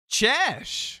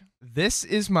Cześć! This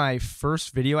is my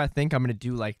first video I think I'm going to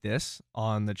do like this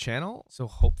on the channel. So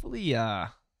hopefully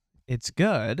it's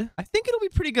good. I think it'll be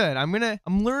pretty good. I'm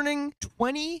learning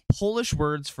 20 Polish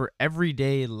words for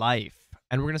everyday life.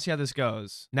 And we're going to see how this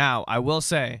goes. Now, I will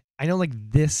say, I know like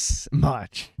this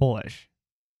much Polish.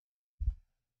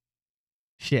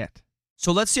 Shit.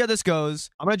 So let's see how this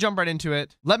goes. I'm going to jump right into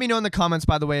it. Let me know in the comments,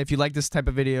 by the way, if you like this type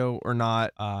of video or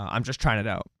not. I'm just trying it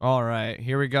out. All right,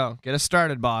 here we go. Get us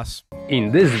started, boss.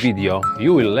 In this video,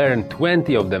 you will learn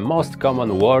 20 of the most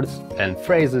common words and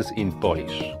phrases in Polish.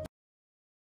 Did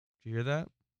you hear that?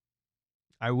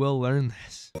 I will learn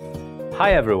this.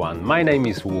 Hi everyone, my name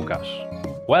is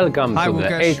Łukasz. Welcome Hi, to Łukasz.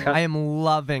 the 800... I am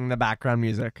loving the background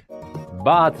music.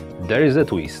 But there is a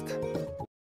twist.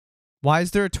 Why is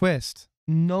there a twist?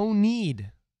 No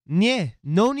need. Nie,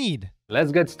 no need.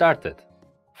 Let's get started.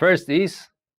 First is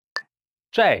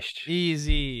cześć.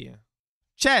 Easy.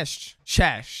 Cześć.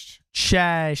 Cześć.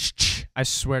 Cześć. I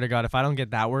swear to God, if I don't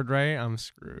get that word right, I'm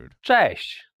screwed.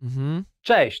 Cześć.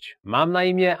 Cześć, mam na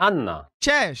imię Anna.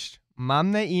 Cześć.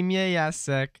 Mam na imię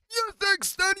Jacek. Jacek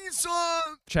Stanisław.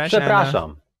 Cześć,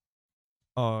 Przepraszam. Anna.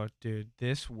 Oh, dude,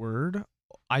 this word,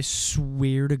 I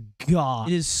swear to God,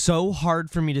 it is so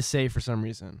hard for me to say for some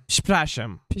reason.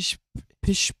 Przepraszam.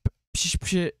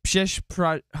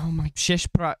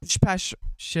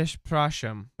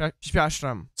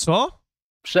 Przepraszam. Co?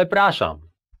 Przepraszam.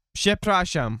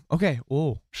 Przepraszam. Okay.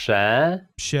 Oh. Przepraszam.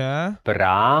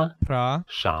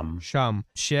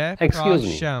 Excuse me.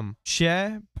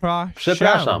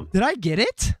 Przepraszam. Did I get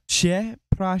it?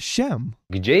 Przepraszam.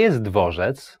 Gdzie jest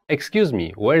dworzec? Excuse me,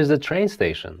 where is the train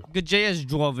station? Gdzie jest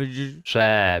dworzec?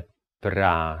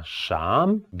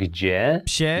 Przepraszam. Gdzie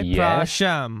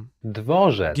Przepraszam. jest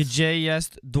dworzec? Gdzie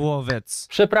jest dworzec?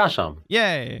 Przepraszam.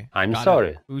 Yay. I'm Got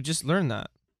sorry. it. We just learned that.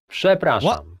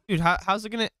 Przepraszam. What? Dude,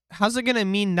 how's it gonna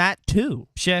mean that too?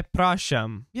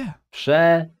 Przepraszam. Yeah.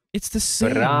 It's the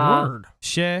same word.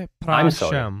 I'm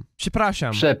sorry. Przepraszam.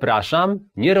 Przepraszam. Przepraszam,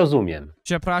 nie rozumiem.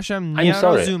 Przepraszam, I'm nie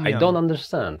sorry, rozumiem. I don't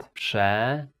understand.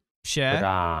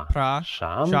 Przepraszam,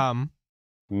 Przepraszam.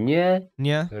 nie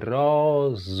Nie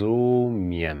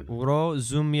rozumiem.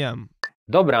 rozumiem.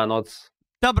 Dobranoc.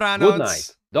 Dobranoc. Good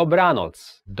night.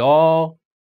 Dobranoc.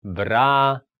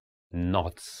 Dobranoc.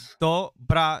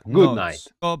 Dobranoc. Good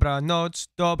night. Dobranoc.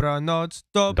 Dobranoc.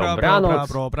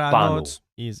 Dobranoc Dobranoc.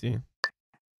 Easy.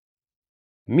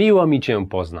 Miło mi cię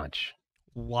poznać.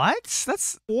 What?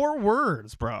 That's 4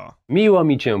 words, bro. Miło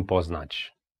mi cię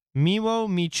poznać. Miło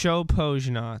mi cię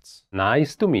poznać.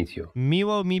 Nice to meet you.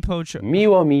 Miło mi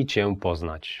Miło mi cię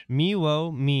poznać.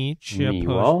 Miło mi cię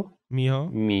Miło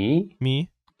mi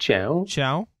cię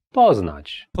cię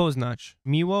poznać. poznać.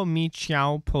 Miło mi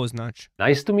cię poznać.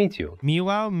 Nice to meet you.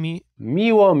 Miło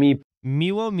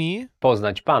mi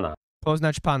Poznać pana.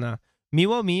 poznać pana.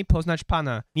 Miło mi poznać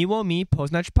pana. Miło mi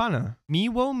poznać pana.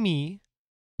 Miło mi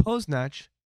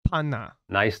poznać pana.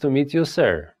 Nice to meet you,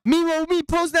 sir. Miło mi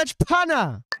poznać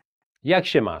pana. Jak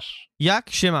się masz? Jak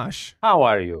się masz? How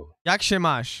are you? Jak się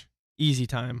masz? Easy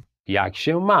time. Jak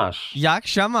się masz? Jak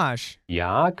się masz?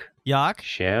 Jak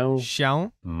się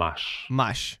masz?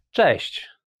 masz? Cześć.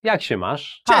 Jak się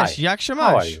masz? Cześć, Hi. jak się How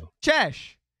are masz? you?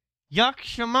 Cześć. Jak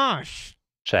się masz?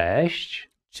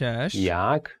 Cześć. Cześć.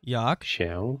 Jak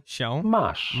się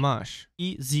masz? masz?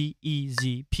 Easy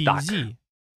peasy.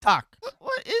 Tak.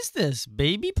 What is this?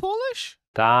 Baby Polish?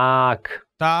 Tak.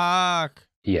 Tak.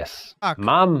 Yes. Tak.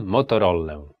 Mam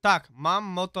Motorolę. Tak, mam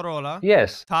Motorola.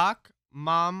 Yes. Tak,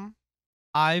 mam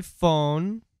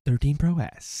iPhone 13 Pro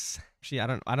S. Actually, I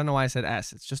don't know why I said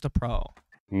S. It's just a Pro.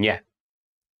 Nie.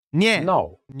 Nie.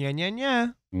 No. Nie.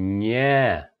 Nie.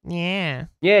 Nie.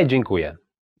 Nie, dziękuję.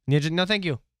 No, thank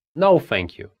you. No,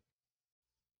 thank you.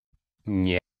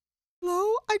 Nie. Hello,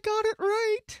 I got it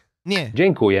right. Nie.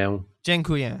 Dziękuję.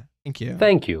 Dziękuję. Thank you.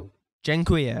 Thank you.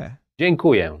 Dziękuję.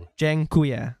 Dziękuję.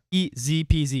 Dziękuję. Easy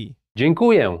peasy.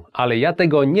 Dziękuję, ale ja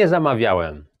tego nie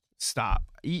zamawiałem. Stop.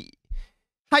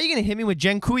 How you gonna hit me with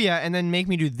dziękuję and then make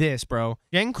me do this, bro?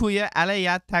 Dziękuję, ale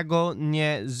ja tego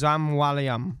nie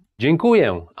zamawiam.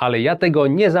 Dziękuję, ale ja tego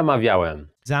nie zamawiałem.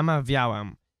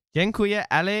 Zamawiałem. Dziękuję,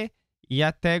 ale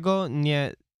ja tego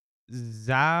nie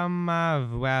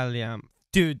zamawiałem.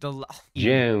 Dude,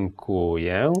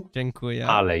 Dziękuję, Dziękuję.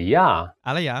 ale ja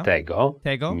tego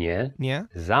nie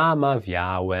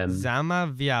zamawiałem.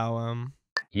 zamawiałem.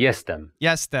 Jestem.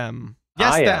 Jestem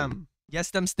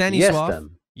Stanisław.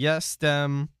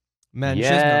 Jestem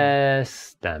mężczyzną.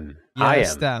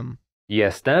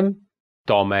 Jestem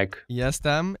Tomek.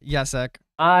 Jestem Jacek.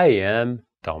 I am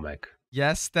Tomek.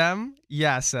 Jestem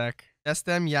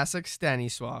Jacek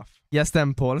Stanisław.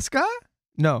 Jestem Polska?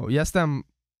 No, jestem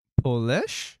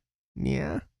Polish?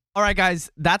 Yeah. All right,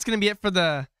 guys, that's going to be it for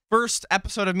the first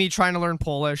episode of me trying to learn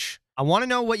Polish. I want to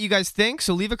know what you guys think,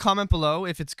 so leave a comment below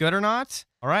if it's good or not.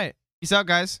 All right. Peace out,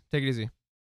 guys. Take it easy.